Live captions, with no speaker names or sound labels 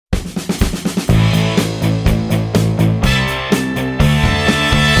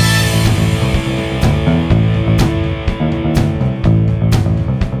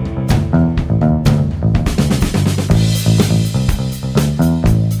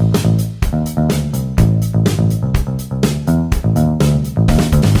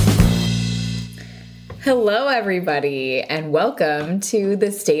Hello, everybody, and welcome to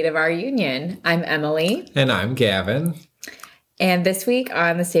the State of Our Union. I'm Emily. And I'm Gavin. And this week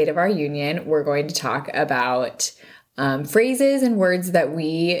on the State of Our Union, we're going to talk about phrases and words that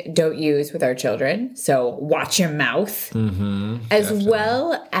we don't use with our children. So watch your mouth, as definitely.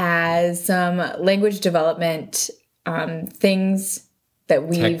 well as some language development things that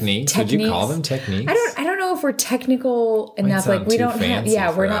we've... Techniques? Would you call them techniques? I don't know if we're technical enough. Like we don't have...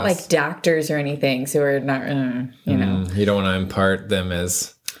 Yeah, we're not like doctors or anything. So we're not, you know. You don't want to impart them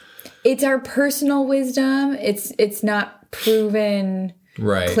as... It's our personal wisdom. It's not proven,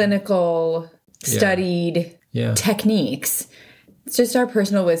 clinical, studied techniques. It's just our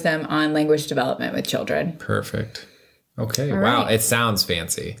personal wisdom on language development with children. Perfect. Okay. All wow. right. It sounds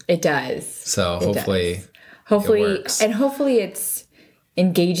fancy. It does. So hopefully it works. And hopefully it's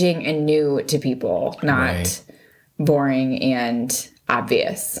engaging and new to people, not boring and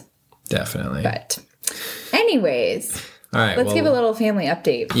obvious. Definitely. But anyways, all right, let's give a little family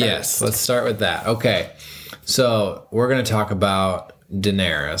update first. Yes, let's start with that. Okay. So we're going to talk about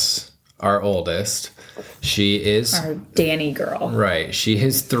Daenerys, our oldest. She is... Our Dany girl. Right. She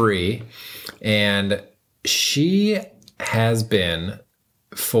is 3. And she has been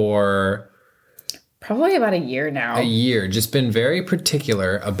for... Probably about a year now. A year. Just been very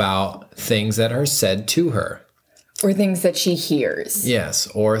particular about things that are said to her. Or things that she hears. Yes.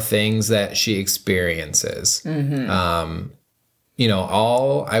 Or things that she experiences. You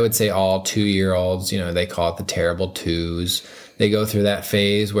know, I would say all 2-year-olds, you know, they call it the terrible twos. They go through that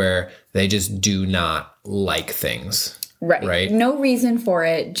phase where they just do not like things. Right. No reason for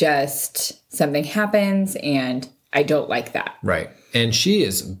it. Just something happens and I don't like that. Right. And she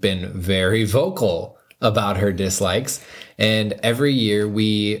has been very vocal about her dislikes. And every year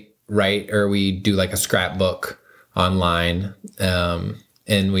we write or we do like a scrapbook online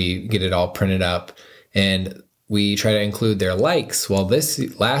and we get it all printed up and we try to include their likes. Well,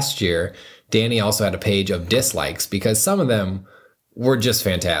 last year, Dany also had a page of dislikes because some of them were just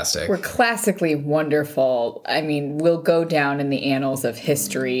fantastic. We're classically wonderful. I mean, we'll go down in the annals of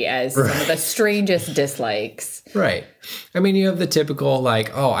history as some of the strangest dislikes. Right. I mean, you have the typical like,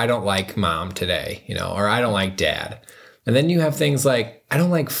 oh, I don't like mom today, you know, or I don't like dad. And then you have things like, I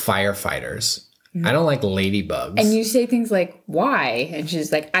don't like firefighters. I don't like ladybugs. And you say things like, why? And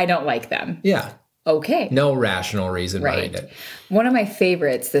she's like, I don't like them. Yeah. Okay. No rational reason behind it. One of my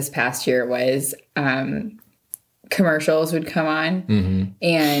favorites this past year was commercials would come on.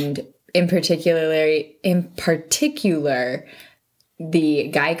 And in particular,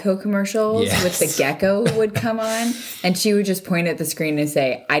 the Geico commercials with the gecko would come on. And she would just point at the screen and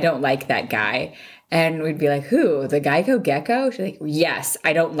say, I don't like that guy. And we'd be like, who? The Geico gecko? She's like, yes,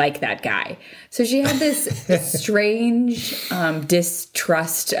 I don't like that guy. So she had this strange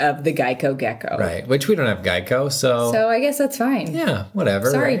distrust of the Geico gecko. Right, which we don't have Geico, so... So I guess that's fine. Yeah,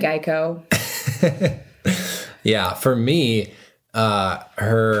 whatever. Sorry, right? Geico. Yeah, for me,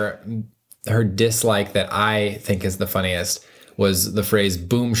 her dislike that I think is the funniest was the phrase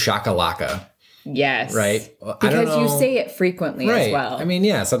boom shakalaka. Yes. Right? Because you say it frequently as well. I mean,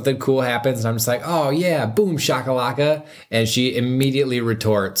 yeah, something cool happens and I'm just like, oh yeah, boom shakalaka. And she immediately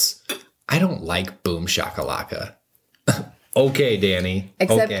retorts, I don't like boom shakalaka. Okay, Dany.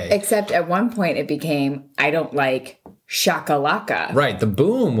 Except at one point it became, I don't like shakalaka. Right, the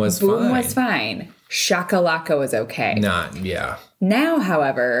boom was fine. Boom was fine. Shakalaka was okay. Yeah. Now,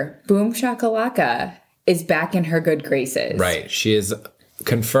 however, boom shakalaka is back in her good graces. Right. She is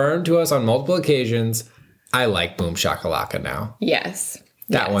confirmed to us on multiple occasions, I like boom shakalaka now. Yes.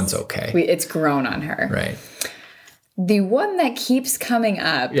 That one's okay. It's grown on her. Right. The one that keeps coming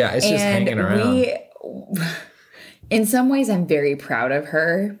up. Yeah, it's just hanging around. In some ways, I'm very proud of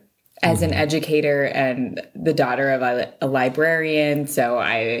her as an educator and the daughter of a librarian. So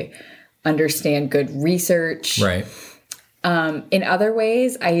I understand good research. Right. In other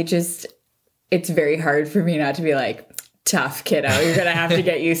ways, it's very hard for me not to be like, tough, kiddo. You're going to have to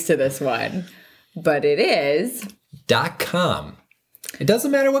get used to this one. But it is. .com. It doesn't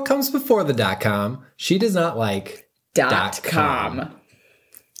matter what comes before the .com. She does not like .com.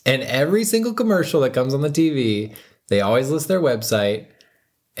 And every single commercial that comes on the TV, they always list their website,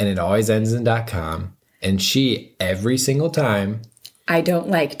 and it always ends in .com. And she, every single time... I don't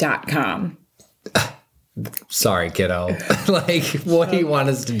like .com. Sorry, kiddo. Like, what do you want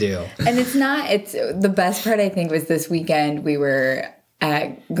us to do? And it's the best part, I think, was this weekend we were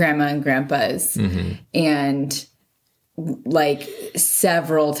at Grandma and Grandpa's and like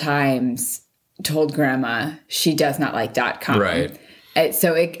several times told Grandma she does not like .com. Right.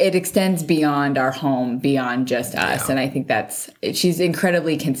 So it extends beyond our home, beyond just us. Yeah. And I think she's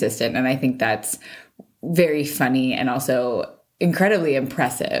incredibly consistent. And I think that's very funny and also incredibly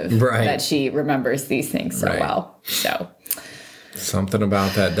impressive that she remembers these things so well. So something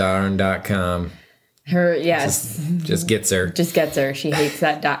about that darn.com. Her, yes. Just gets her. Just gets her. She hates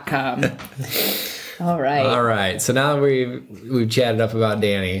that .com. All right. So now we've chatted up about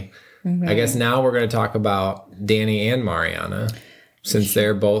Danny. Mm-hmm. I guess now we're going to talk about Danny and Mariana, since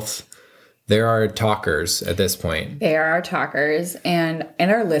they're our talkers at this point. They are our talkers and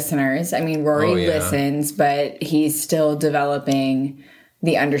our listeners. I mean, Rory listens, but he's still developing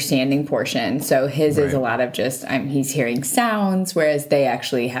the understanding portion. So his is a lot of just, he's hearing sounds, whereas they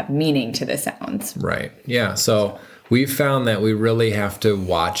actually have meaning to the sounds. Right. Yeah. So we've found that we really have to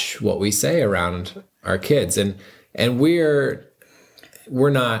watch what we say around our kids. And we're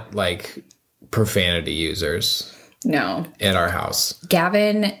not like profanity users. No. At our house.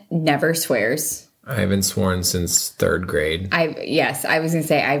 Gavin never swears. I haven't sworn since 3rd grade. I was going to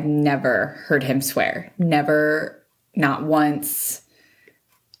say I've never heard him swear. Never, not once.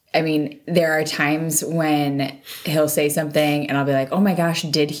 I mean, there are times when he'll say something and I'll be like, oh my gosh,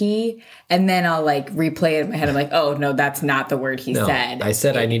 did he? And then I'll like replay it in my head. I'm like, oh no, that's not the word he said. I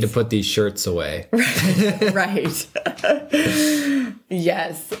said I need to put these shirts away. Right.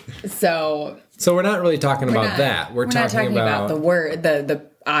 Yes. So we're not really talking about that. We're not talking about the word, the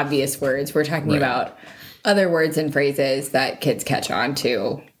obvious words. We're talking about other words and phrases that kids catch on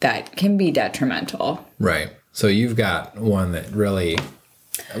to that can be detrimental. Right. So you've got one that really,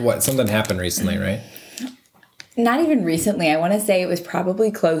 something happened recently, right? Not even recently. I want to say it was probably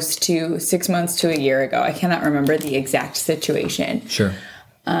close to 6 months to a year ago. I cannot remember the exact situation. Sure.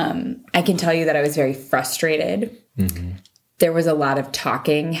 I can tell you that I was very frustrated. Mm-hmm. There was a lot of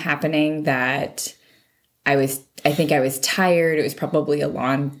talking happening that I think I was tired. It was probably a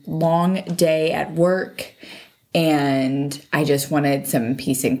long day at work. And I just wanted some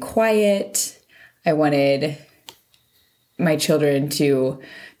peace and quiet. I wanted my children to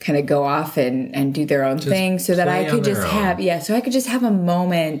kind of go off and do their own thing so that I could just have a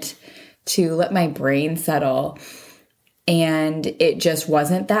moment to let my brain settle. And it just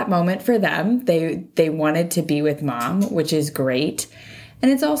wasn't that moment for them. They wanted to be with mom, which is great.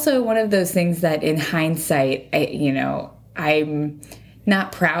 And it's also one of those things that in hindsight, I'm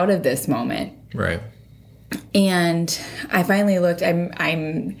not proud of this moment. Right. And I finally looked, I'm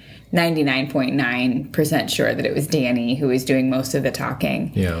 99.9% sure that it was Danny who was doing most of the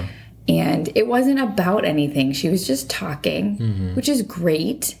talking. Yeah. And it wasn't about anything. She was just talking, which is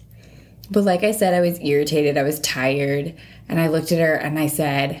great. But like I said, I was irritated. I was tired. And I looked at her and I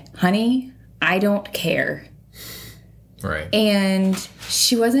said, honey, I don't care. Right. And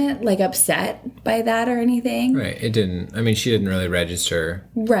she wasn't like upset by that or anything. Right. It didn't. I mean, she didn't really register.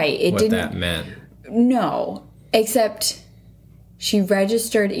 Right. It what didn't. That meant. No. Except she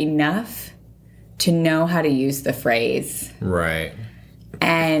registered enough to know how to use the phrase. Right.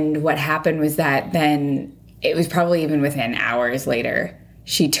 And what happened was that then it was probably even within hours later,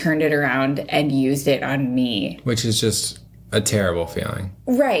 she turned it around and used it on me. Which is just a terrible feeling.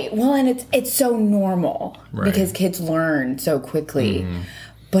 Right. Well, and it's so normal because kids learn so quickly. Mm-hmm.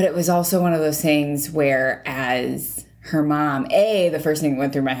 But it was also one of those things where as her mom, the first thing that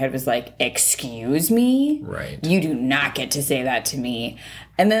went through my head was like, excuse me? Right. You do not get to say that to me.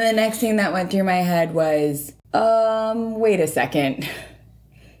 And then the next thing that went through my head was, wait a second.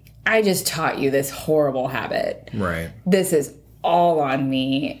 I just taught you this horrible habit. Right. This is all on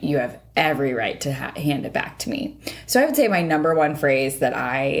me. You have every right to hand it back to me. So I would say my number one phrase that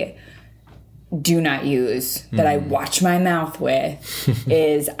I do not use, that I watch my mouth with,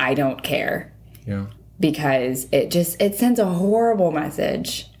 is I don't care. Yeah. Because it sends a horrible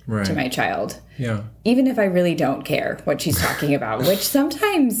message to my child. Yeah. Even if I really don't care what she's talking about, which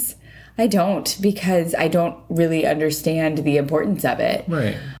sometimes I don't because I don't really understand the importance of it.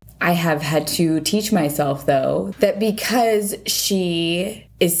 Right. I have had to teach myself, though, that because she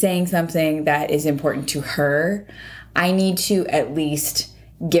is saying something that is important to her, I need to at least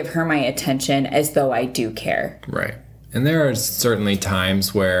give her my attention as though I do care. Right. And there are certainly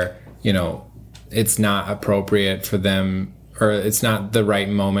times where, it's not appropriate for them, or it's not the right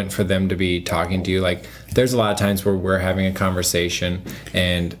moment for them to be talking to you. Like, there's a lot of times where we're having a conversation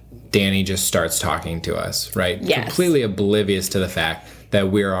and Danny just starts talking to us, right? Yes. Completely oblivious to the fact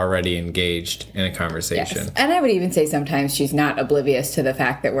that we're already engaged in a conversation. Yes. And I would even say sometimes she's not oblivious to the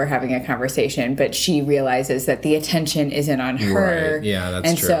fact that we're having a conversation, but she realizes that the attention isn't on her. Right. Yeah, that's true.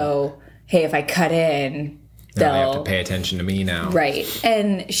 And so, hey, if I cut in, they have to pay attention to me now. Right.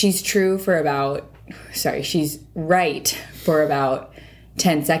 And she's right for about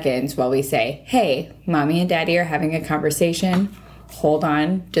 10 seconds while we say, hey, mommy and daddy are having a conversation. hold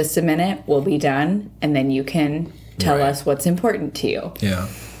on just a minute, we'll be done, and then you can tell us what's important to you. Yeah.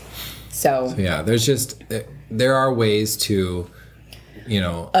 So yeah, there are ways to,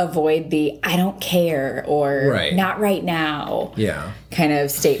 avoid the I don't care or not right now kind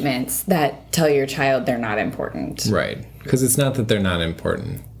of statements that tell your child they're not important. Right. Because it's not that they're not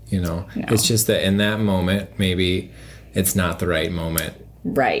important, No. It's just that in that moment, maybe it's not the right moment.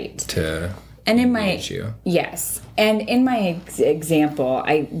 Right. To and in my you. Yes. And in my example,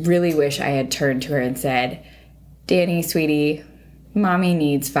 I really wish I had turned to her and said, Danny, sweetie, Mommy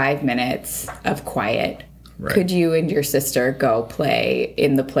needs 5 minutes of quiet. Right. Could you and your sister go play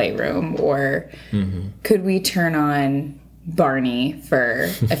in the playroom? Or could we turn on Barney for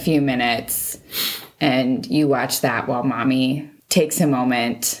a few minutes and you watch that while Mommy takes a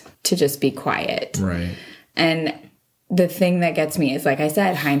moment to just be quiet? Right. And the thing that gets me is, like I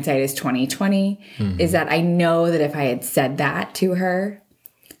said, hindsight is 20/20, is that I know that if I had said that to her,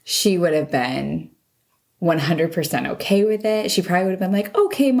 she would have been 100% okay with it. She probably would have been like,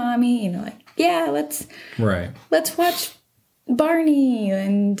 okay, Mommy, like, yeah, let's watch Barney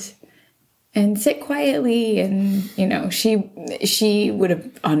and sit quietly. And, she would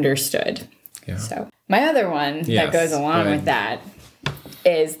have understood. Yeah. So my other one that goes along with that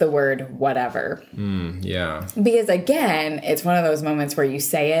is the word whatever. Yeah. Because again, it's one of those moments where you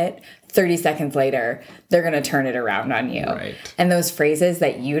say it, 30 seconds later, they're going to turn it around on you. Right. And those phrases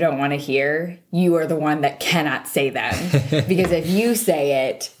that you don't want to hear, you are the one that cannot say them. Because if you say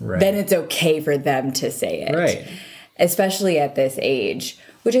it, then it's okay for them to say it. Right. Especially at this age,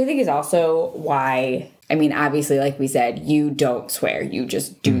 which I think is also why, obviously, like we said, you don't swear. You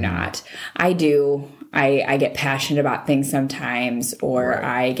just do not. I do. I get passionate about things sometimes, or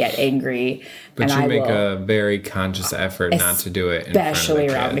I get angry. But you make a very conscious effort not to do it, especially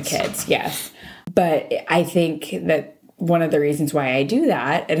around the kids. Yes. But I think that one of the reasons why I do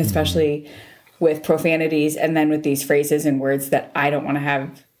that, and especially with profanities and then with these phrases and words that I don't want to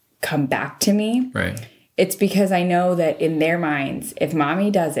have come back to me, it's because I know that in their minds, if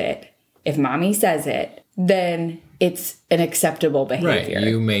Mommy does it, if Mommy says it, then it's an acceptable behavior. Right.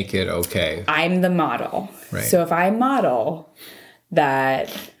 You make it okay. I'm the model. Right. So if I model that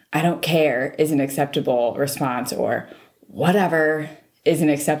I don't care is an acceptable response, or whatever is an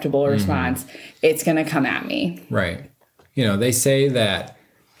acceptable response, it's going to come at me. Right. They say that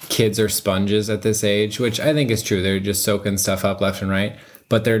kids are sponges at this age, which I think is true. They're just soaking stuff up left and right.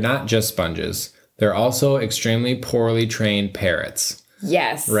 But they're not just sponges. They're also extremely poorly trained parrots.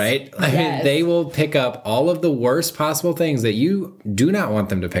 Yes. Right? I mean, they will pick up all of the worst possible things that you do not want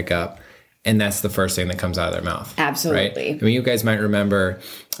them to pick up. And that's the first thing that comes out of their mouth. Absolutely. Right? You guys might remember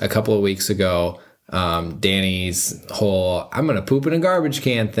a couple of weeks ago, Danny's whole, I'm going to poop in a garbage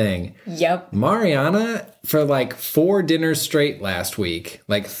can thing. Yep. Mariana, for like 4 dinners straight last week,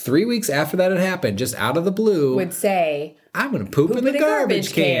 like 3 weeks after that had happened, just out of the blue, would say, I'm going to poop in the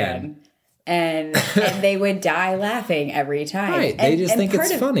garbage can. And they would die laughing every time. Right. They just think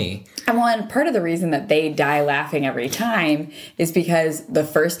it's funny. And part of the reason that they die laughing every time is because the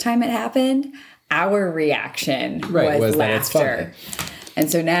first time it happened, our reaction was laughter.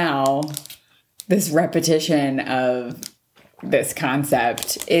 And so now this repetition of this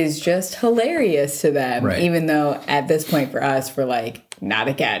concept is just hilarious to them. Right. Even though at this point for us, we're like, not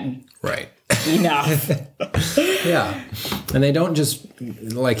again. Right. Enough. Yeah. And they don't just,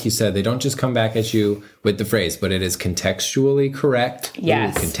 like you said, they don't just come back at you with the phrase, but it is contextually correct.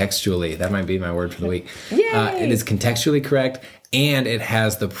 Yes. Ooh, contextually. That might be my word for the week. Yay! It is contextually correct, and it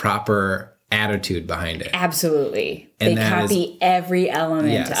has the proper attitude behind it. Absolutely. And they copy every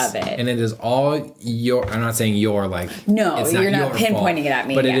element of it. And it is all I'm not saying you're like, no, it's you're not pinpointing fault, it at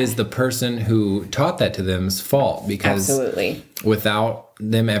me. But it is the person who taught that to them's fault, because without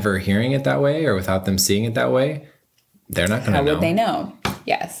them ever hearing it that way, or without them seeing it that way, they're not going to know. How would they know?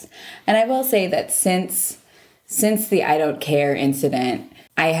 Yes. And I will say that since the I don't care incident,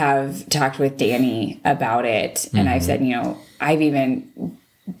 I have talked with Danny about it. And I've said, I've even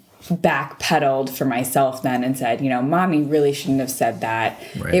backpedaled for myself then and said, Mommy really shouldn't have said that.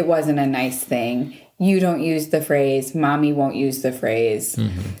 Right. It wasn't a nice thing. You don't use the phrase. Mommy won't use the phrase.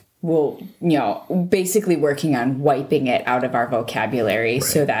 We'll, basically working on wiping it out of our vocabulary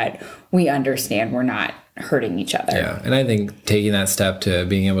so that we understand we're not hurting each other. Yeah. And I think taking that step to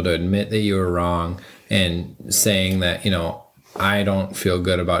being able to admit that you were wrong and saying that, I don't feel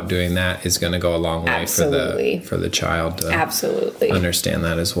good about doing that is going to go a long way for the child to understand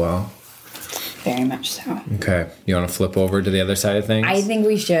that as well. Very much so. Okay. You want to flip over to the other side of things? I think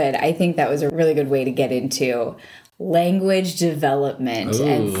we should. I think that was a really good way to get into language development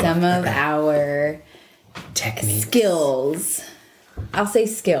and some of our techniques, skills I'll say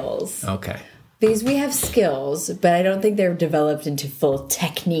skills. Okay. Because we have skills, but I don't think they're developed into full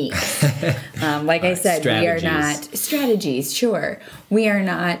technique. Like I said, we are not strategies. Sure, we are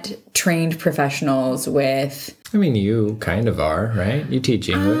not trained professionals with. I mean, you kind of are, right? You teach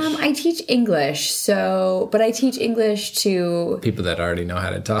English. I teach English, but I teach English to people that already know how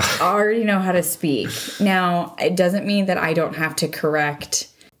to talk, already know how to speak. Now, it doesn't mean that I don't have to correct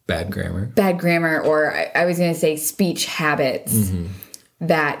bad grammar, or I was going to say speech habits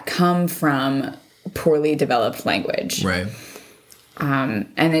that come from poorly developed language. Right. And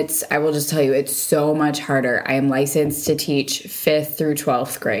I will just tell you, it's so much harder. I am licensed to teach 5th through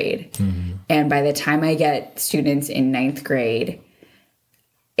 12th grade. And by the time I get students in 9th grade,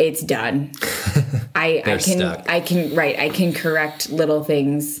 it's done. I can correct little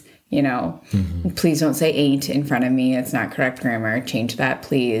things, please don't say ain't in front of me. It's not correct grammar. Change that,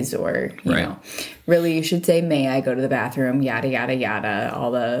 please. Or, you know, really you should say, may I go to the bathroom? Yada, yada, yada.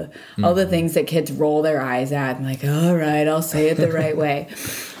 All the things that kids roll their eyes at. I'm like, all right, I'll say it the right way.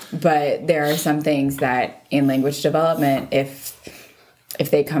 But there are some things that in language development, if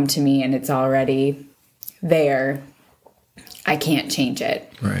they come to me and it's already there, I can't change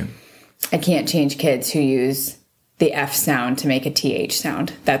it. Right. I can't change kids who use the F sound to make a TH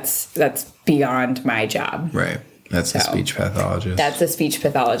sound. That's beyond my job. Right. That's a speech pathologist. That's a speech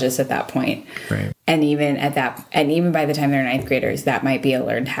pathologist at that point. Right. And even by the time they're 9th graders, that might be a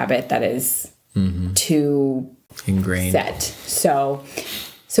learned habit that is too ingrained. Set. So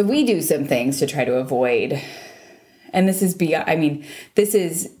we do some things to try to avoid. And this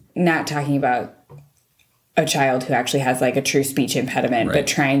is not talking about a child who actually has like a true speech impediment, but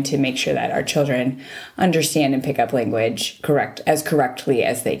trying to make sure that our children understand and pick up language correctly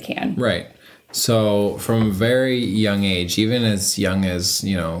as they can. Right. So from a very young age, even as young as,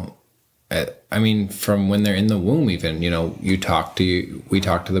 from when they're in the womb, even, we talk to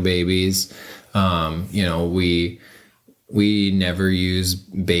the babies, we never use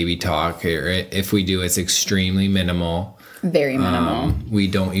baby talk, or if we do, it's extremely minimal. Very minimal. We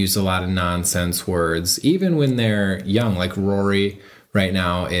don't use a lot of nonsense words, even when they're young. Like Rory right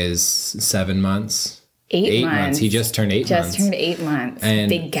now is 7 months. 8 months. He just turned 8 months. Just turned 8 months. And,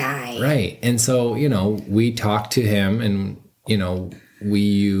 big guy. Right. And so, we talk to him and, we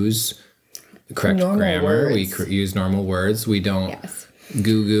use correct normal grammar. Words. We use normal words. We don't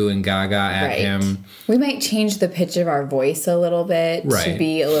goo goo and gaga at him. We might change the pitch of our voice a little bit to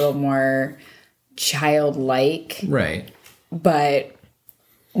be a little more childlike. Right. But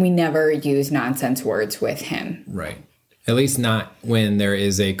we never use nonsense words with him. Right. At least not when there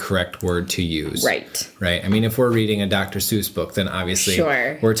is a correct word to use. Right. Right. I mean, if we're reading a Dr. Seuss book, then obviously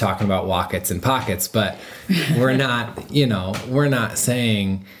we're talking about wockets and pockets, but we're not, we're not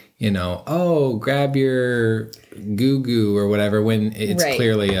saying, oh, grab your goo goo or whatever, when it's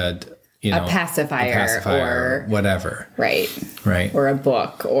clearly a pacifier or whatever. Right. Right. Or a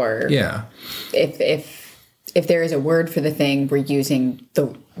book or if there is a word for the thing, we're using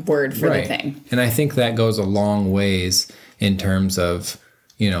the word for the thing. And I think that goes a long ways in terms of,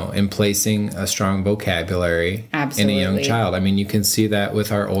 in placing a strong vocabulary in a young child. I mean, you can see that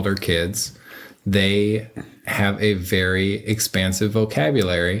with our older kids. They have a very expansive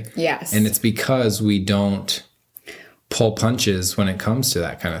vocabulary. Yes. And it's because we don't pull punches when it comes to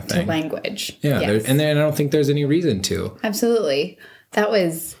that kind of thing. To language. Yeah. Yes. And I don't think there's any reason to. Absolutely. That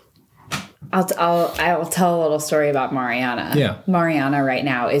was... I'll tell a little story about Mariana. Yeah. Mariana right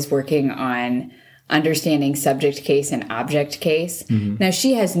now is working on understanding subject case and object case. Now,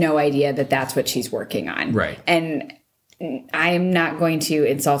 she has no idea that that's what she's working on. Right. And I'm not going to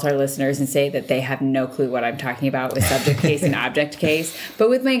insult our listeners and say that they have no clue what I'm talking about with subject case and object case. But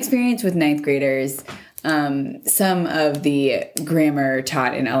with my experience with 9th graders, some of the grammar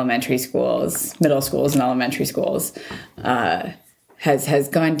taught in elementary schools, middle schools and elementary schools, has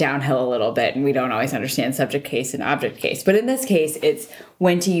gone downhill a little bit, and we don't always understand subject case and object case. But in this case, it's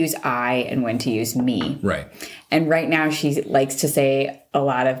when to use I and when to use me. Right. And right now, she likes to say a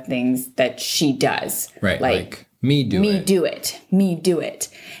lot of things that she does. Right. Like me do it. Me do it.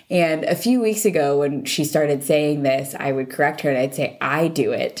 And a few weeks ago, when she started saying this, I would correct her and I'd say, I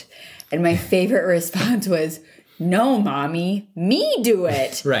do it. And my favorite response was, no, mommy, me do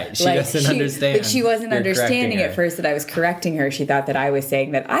it. Right. She doesn't understand. But she wasn't understanding at first that I was correcting her. She thought that I was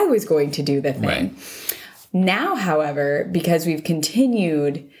saying that I was going to do the thing. Right. Now, however, because we've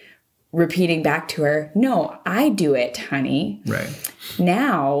continued repeating back to her, no, I do it, honey. Right.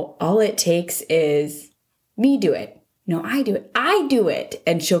 Now, all it takes is me do it. no, I do it. I do it.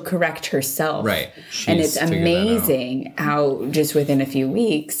 And she'll correct herself. Right. And it's amazing how just within a few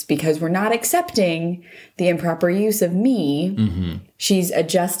weeks, because we're not accepting the improper use of me, she's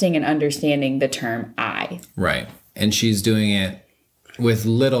adjusting and understanding the term I. Right. And she's doing it with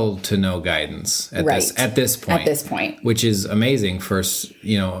little to no guidance at this point. Which is amazing for,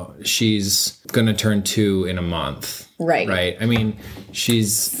 she's going to turn 2 in a month. Right. I mean,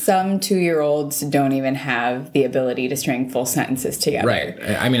 some 2-year-olds don't even have the ability to string full sentences together. Right.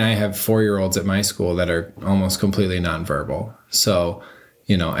 I mean, I have 4-year-olds at my school that are almost completely nonverbal. So,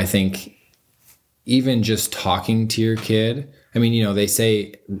 I think even just talking to your kid, I mean, they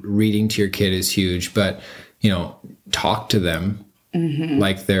say reading to your kid is huge, but, talk to them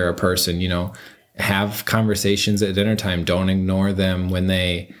like they're a person, have conversations at dinner time. Don't ignore them when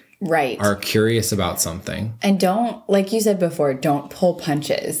they are curious about something. And don't, like you said before, don't pull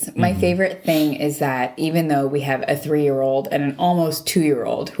punches. My favorite thing is that even though we have a 3-year-old and an almost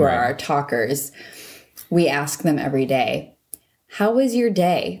 2-year-old who are our talkers, we ask them every day, how was your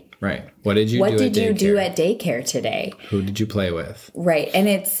day? Right. What did you do at daycare today? Who did you play with? Right. And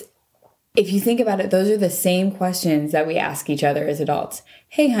if you think about it, those are the same questions that we ask each other as adults.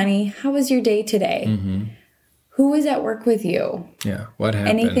 Hey, honey, how was your day today? Who was at work with you? Yeah. What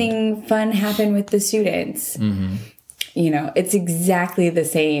happened? Anything fun happened with the students? It's exactly the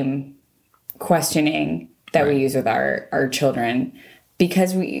same questioning that we use with our children,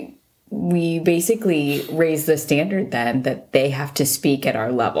 because we basically raise the standard then that they have to speak at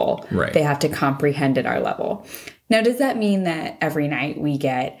our level. Right. They have to comprehend at our level. Now, does that mean that every night we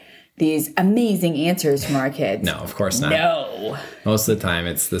get these amazing answers from our kids? No, of course not. No. Most of the time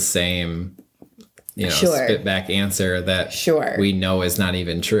it's the same, spit back answer that we know is not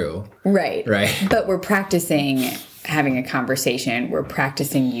even true. Right. But we're practicing having a conversation. We're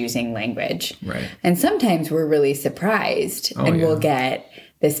practicing using language. Right. And sometimes we're really surprised we'll get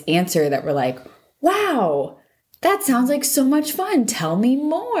this answer that we're like, wow, that sounds like so much fun. Tell me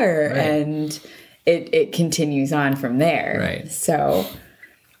more. Right. And it continues on from there. Right. So...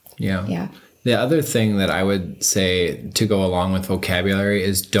 Yeah. The other thing that I would say to go along with vocabulary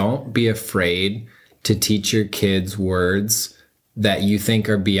is don't be afraid to teach your kids words that you think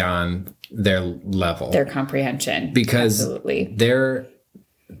are beyond their level. Their comprehension. Because absolutely. Their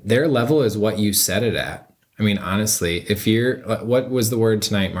level is what you set it at. I mean, honestly, what was the word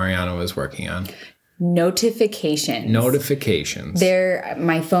tonight Mariana was working on? Notifications.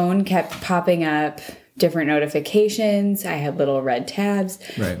 My phone kept popping up different notifications. I had little red tabs.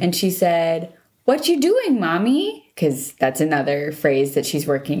 Right. And she said, what you doing, mommy? Because that's another phrase that she's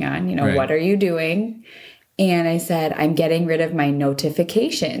working on. What are you doing? And I said, I'm getting rid of my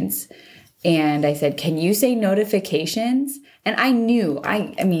notifications. And I said, can you say notifications? And I knew,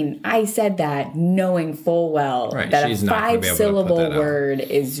 I said that knowing full well that a 5-syllable word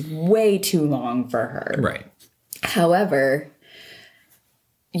is way too long for her. Right. However,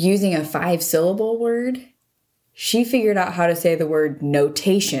 using a 5-syllable word, she figured out how to say the word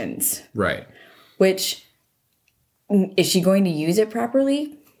notations. Right. Which, is she going to use it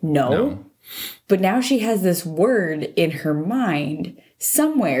properly? No. But now she has this word in her mind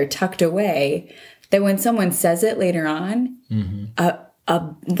somewhere tucked away that when someone says it later on,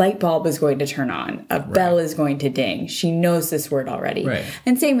 a light bulb is going to turn on. A bell is going to ding. She knows this word already. Right.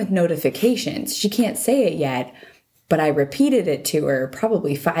 And same with notifications. She can't say it yet, but I repeated it to her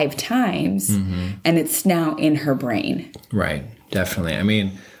probably 5 times, and it's now in her brain. Right, definitely. I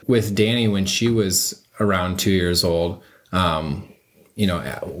mean, with Danny, when she was around 2 years old,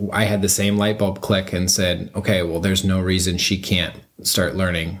 I had the same light bulb click and said, okay, well, there's no reason she can't start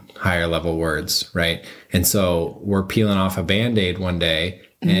learning higher level words, right? And so we're peeling off a Band-Aid one day,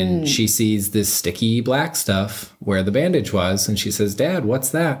 and she sees this sticky black stuff where the bandage was, and she says, Dad, what's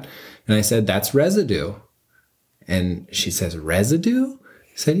that? And I said, that's residue. And she says, residue?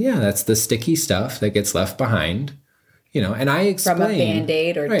 I said, yeah, that's the sticky stuff that gets left behind. And I explained. From a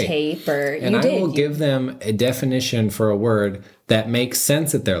Band-Aid or tape or... And I will give them a definition for a word that makes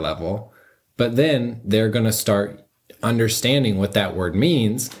sense at their level, but then they're going to start understanding what that word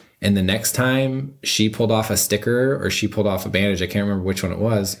means. And the next time she pulled off a sticker or she pulled off a bandage, I can't remember which one it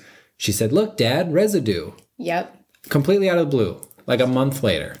was, she said, look, Dad, residue. Yep. Completely out of the blue. Like a month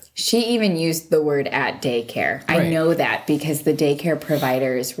later. She even used the word at daycare. I know that because the daycare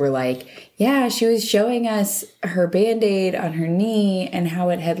providers were like, yeah, she was showing us her Band-Aid on her knee and how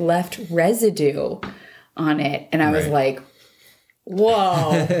it had left residue on it. And I was like,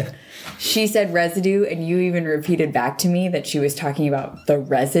 whoa. She said residue, and you even repeated back to me that she was talking about the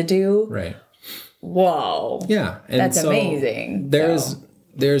residue. Right. Whoa. Yeah. And that's amazing.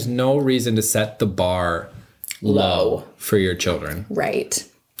 There's no reason to set the bar low for your children. Right.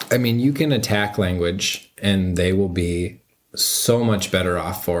 I mean, you can attack language and they will be so much better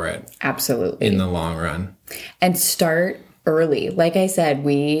off for it. Absolutely. In the long run. And start early. Like I said,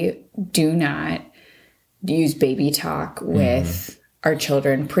 we do not use baby talk with our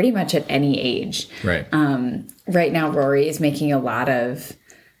children pretty much at any age. Right. Right now, Rory is making a lot of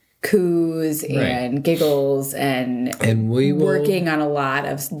coos and giggles and we will, working on a lot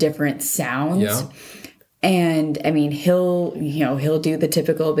of different sounds. Yeah. And I mean, he'll do the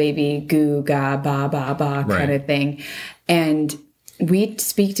typical baby goo, ga, ba, ba, ba kind of thing. And we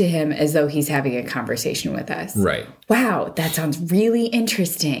speak to him as though he's having a conversation with us. Right. Wow, that sounds really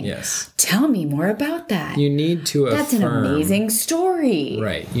interesting. Yes. Tell me more about that. You need to affirm. That's an amazing story.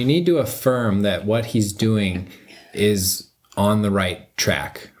 Right. You need to affirm that what he's doing is on the right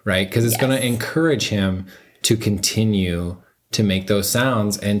track, right? Because it's going to encourage him to continue to make those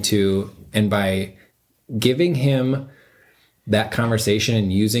sounds and by giving him that conversation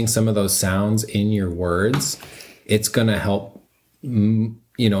and using some of those sounds in your words, it's going to help him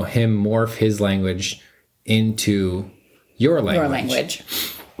morph his language into your language. Your language.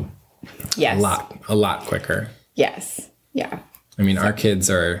 Yes. A lot quicker. Yes. Yeah. I mean, our kids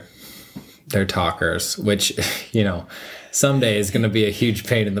they're talkers, which, someday is going to be a huge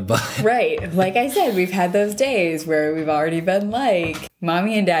pain in the butt. Right. Like I said, we've had those days where we've already been like,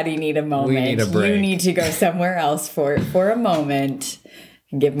 Mommy and Daddy need a moment. We need a break. You need to go somewhere else for a moment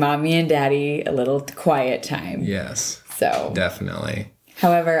and give Mommy and Daddy a little quiet time. Yes. So definitely.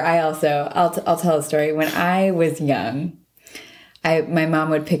 However, I'll tell a story. When I was young, my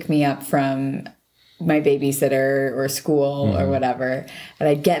mom would pick me up from my babysitter or school or whatever, and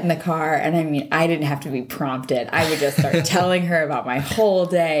I'd get in the car, and I mean, I didn't have to be prompted. I would just start telling her about my whole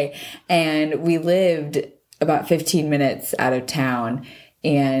day. And we lived about 15 minutes out of town,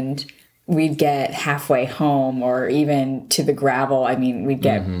 and we'd get halfway home or even to the gravel. I mean, we'd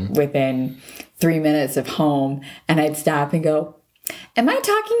get within 3 minutes of home, and I'd stop and go, "Am I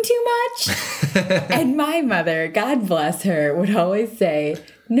talking too much?" And my mother, God bless her, would always say,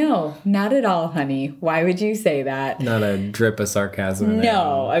 "No, not at all, honey. Why would you say that?" Not a drip of sarcasm.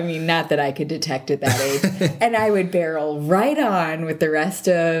 No, I mean, not that I could detect at that age. And I would barrel right on with the rest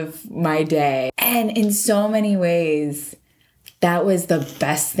of my day. And in so many ways, that was the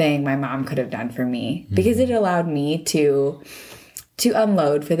best thing my mom could have done for me, because it allowed me to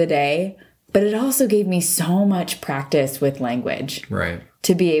unload for the day. But it also gave me so much practice with language. Right.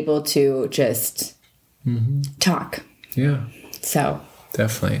 To be able to just talk. Yeah. So.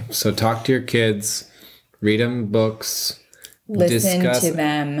 Definitely. So talk to your kids, read them books. Listen to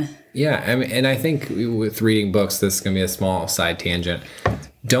them. Yeah. I mean, and I think with reading books, this is going to be a small side tangent.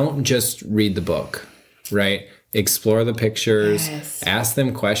 Don't just read the book, right? Explore the pictures, ask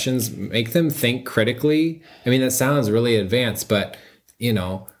them questions, make them think critically. I mean, that sounds really advanced, but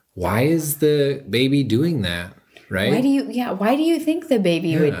why is the baby doing that? Right? Why do you think the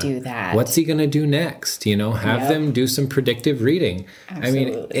baby would do that? What's he going to do next? Have them do some predictive reading. Absolutely.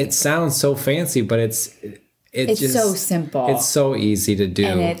 I mean, it sounds so fancy, but it's just so simple. It's so easy to do.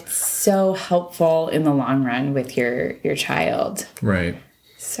 And it's so helpful in the long run with your child. Right.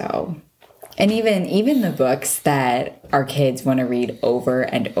 So, and even the books that our kids want to read over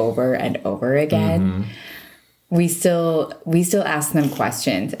and over and over again, we still ask them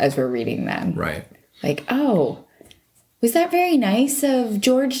questions as we're reading them. Right. Like, oh, was that very nice of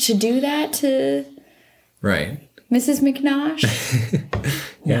George to do that to Mrs. McNosh?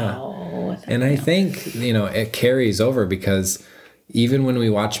 Yeah. No, and I think, it carries over, because even when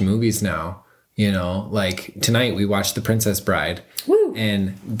we watch movies now, like tonight we watched The Princess Bride. Woo.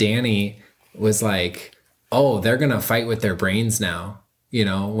 And Danny was like, oh, they're going to fight with their brains now.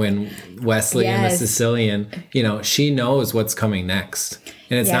 When Wesley and the Sicilian, she knows what's coming next.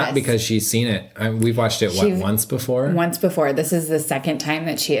 And it's not because she's seen it. We've watched it, once before? Once before. This is the second time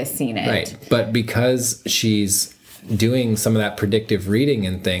that she has seen it. Right. But because she's doing some of that predictive reading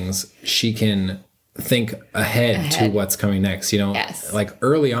and things, she can think ahead to what's coming next. Like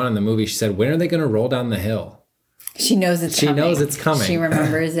early on in the movie, she said, when are they going to roll down the hill? She knows it's coming. She knows it's coming. She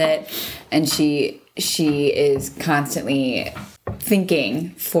remembers it. And she is constantly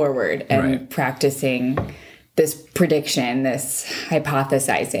thinking forward and practicing this prediction, this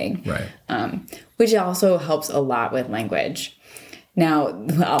hypothesizing, which also helps a lot with language. Now,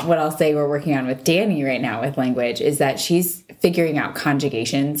 what I'll say we're working on with Danny right now with language is that she's figuring out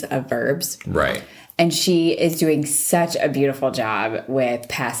conjugations of verbs. Right. And she is doing such a beautiful job with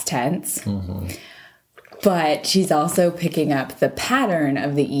past tense. But she's also picking up the pattern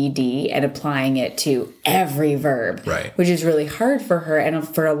of the ED and applying it to every verb, Right. which is really hard for her and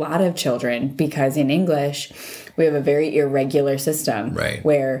for a lot of children, because in English, we have a very irregular system, Right.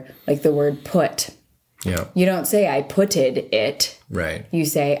 where, like, the word put, Yeah. you don't say I putted it, Right. you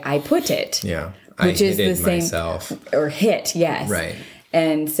say I put it. Yeah. Which I is hit the it same, myself. or hit, yes. Right.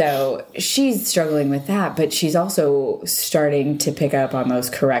 And so she's struggling with that, but she's also starting to pick up on those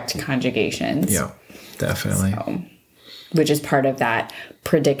correct conjugations. Yeah, definitely. Which is part of that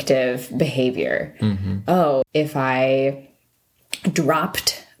predictive behavior. Oh, if I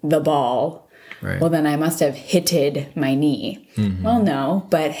dropped the ball, Right. well, then I must have hitted my knee. Well, no,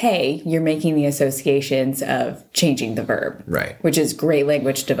 but hey, you're making the associations of changing the verb. Right. Which is great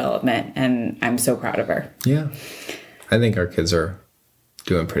language development, and I'm so proud of her. Yeah. I think our kids are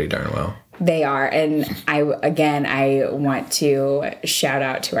doing pretty darn well. They are. And I want to shout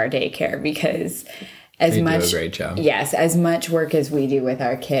out to our daycare, because as They much do a great job. Yes, as much work as we do with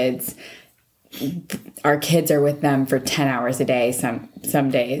our kids are with them for 10 hours a day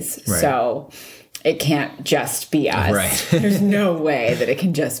some days. Right. So it can't just be us. Right. There's no way that it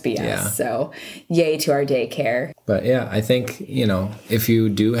can just be us. Yeah. So yay to our daycare. But yeah, I think, if you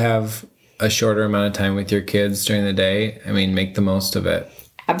do have a shorter amount of time with your kids during the day, I mean, make the most of it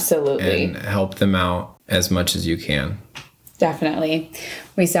Absolutely. and help them out as much as you can. Definitely.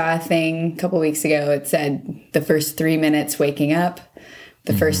 We saw a thing a couple weeks ago. It said the first 3 minutes waking up,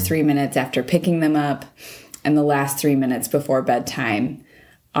 the first 3 minutes after picking them up, and the last 3 minutes before bedtime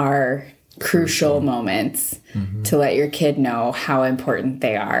are crucial moments to let your kid know how important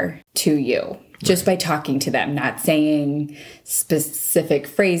they are to you. Just by talking to them, not saying specific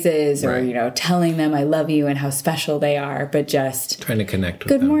phrases or, Right. telling them I love you and how special they are, but just Trying to connect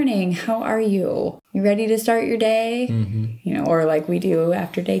with good them. morning, how are you? You ready to start your day? Or like we do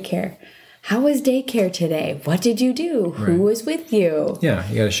after daycare. How was daycare today? What did you do? Who was with you? Yeah,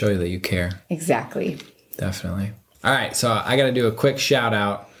 you got to show you that you care. Exactly. Definitely. All right, so I got to do a quick shout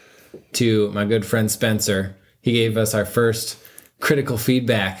out to my good friend Spencer. He gave us our first critical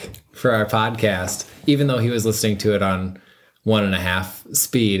feedback for our podcast, even though he was listening to it on 1.5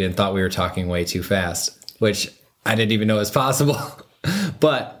 speed and thought we were talking way too fast, which I didn't even know was possible,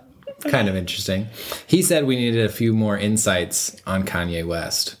 but kind of interesting. He said we needed a few more insights on Kanye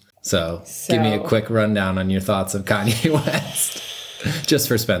West. So give me a quick rundown on your thoughts of Kanye West, just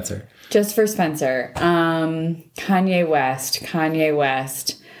for Spencer. Just for Spencer. Kanye West.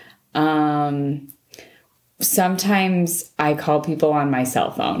 Sometimes I call people on my cell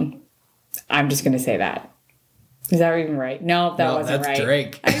phone. I'm just going to say that. Is that even right? No, that wasn't that's right.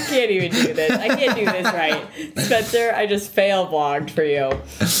 Drake. I can't even do this. I can't do this right. Spencer, I just fail blogged for you.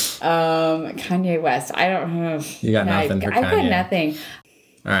 Kanye West. I don't know. You got nothing for I've got Kanye. nothing.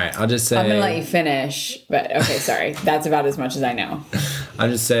 All right, I'll just say... I'm going to let you finish. But okay, sorry. That's about as much as I know. I'll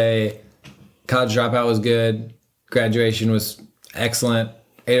just say College Dropout was good. Graduation was excellent.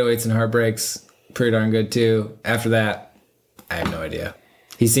 808s and Heartbreaks, pretty darn good too. After that, I have no idea.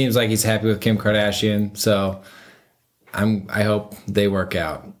 He seems like he's happy with Kim Kardashian, so I hope they work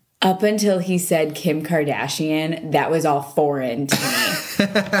out. Up until he said Kim Kardashian, that was all foreign to me.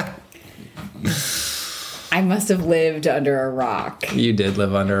 I must have lived under a rock. You did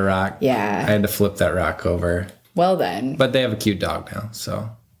live under a rock. Yeah. I had to flip that rock over. Well then. But they have a cute dog now, so...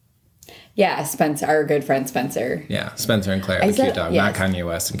 Yeah, Spencer, our good friend Spencer. Yeah, Spencer and Claire have a cute dog, yes. not Kanye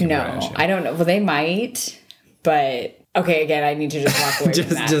West and Kim No, Kardashian. I don't know. Well, they might, but... Okay, again, I need to just walk away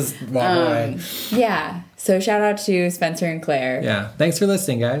from that. just walk away. Yeah. So shout out to Spencer and Claire. Yeah, thanks for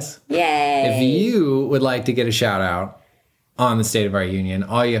listening, guys. Yay! If you would like to get a shout out on the State of Our Union,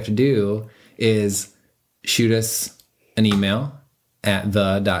 all you have to do is shoot us an email at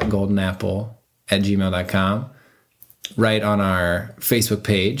the.goldenapple@gmail.com, right on our Facebook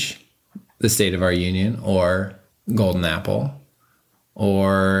page, the State of Our Union or Golden Apple,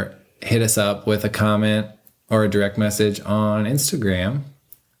 or hit us up with a comment or a direct message on Instagram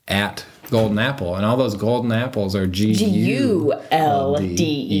at Golden Apple. And all those golden apples are GULDEN.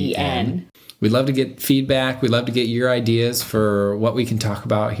 We'd love to get feedback. We'd love to get your ideas for what we can talk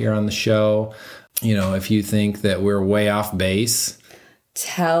about here on the show. If you think that we're way off base,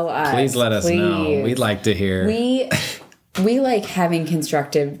 tell us. please let us know. We'd like to hear. We like having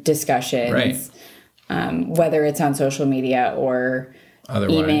constructive discussions, Right. Whether it's on social media or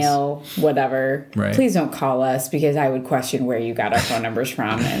Otherwise. email, whatever. Right. Please don't call us, because I would question where you got our phone numbers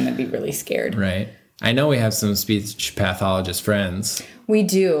from and I'd be really scared. Right. I know we have some speech pathologist friends. We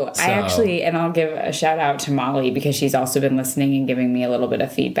do. And I'll give a shout out to Molly, because she's also been listening and giving me a little bit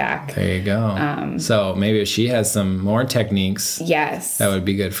of feedback. There you go. So maybe if she has some more techniques, Yes. that would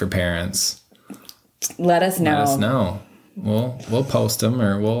be good for parents. let us know. Let us know. We'll post them,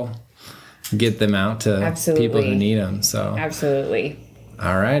 or we'll get them out to people who need them. So absolutely.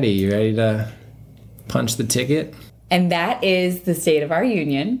 Alrighty, you ready to punch the ticket? And that is the state of our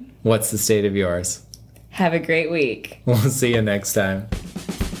union. What's the state of yours? Have a great week. We'll see you next time.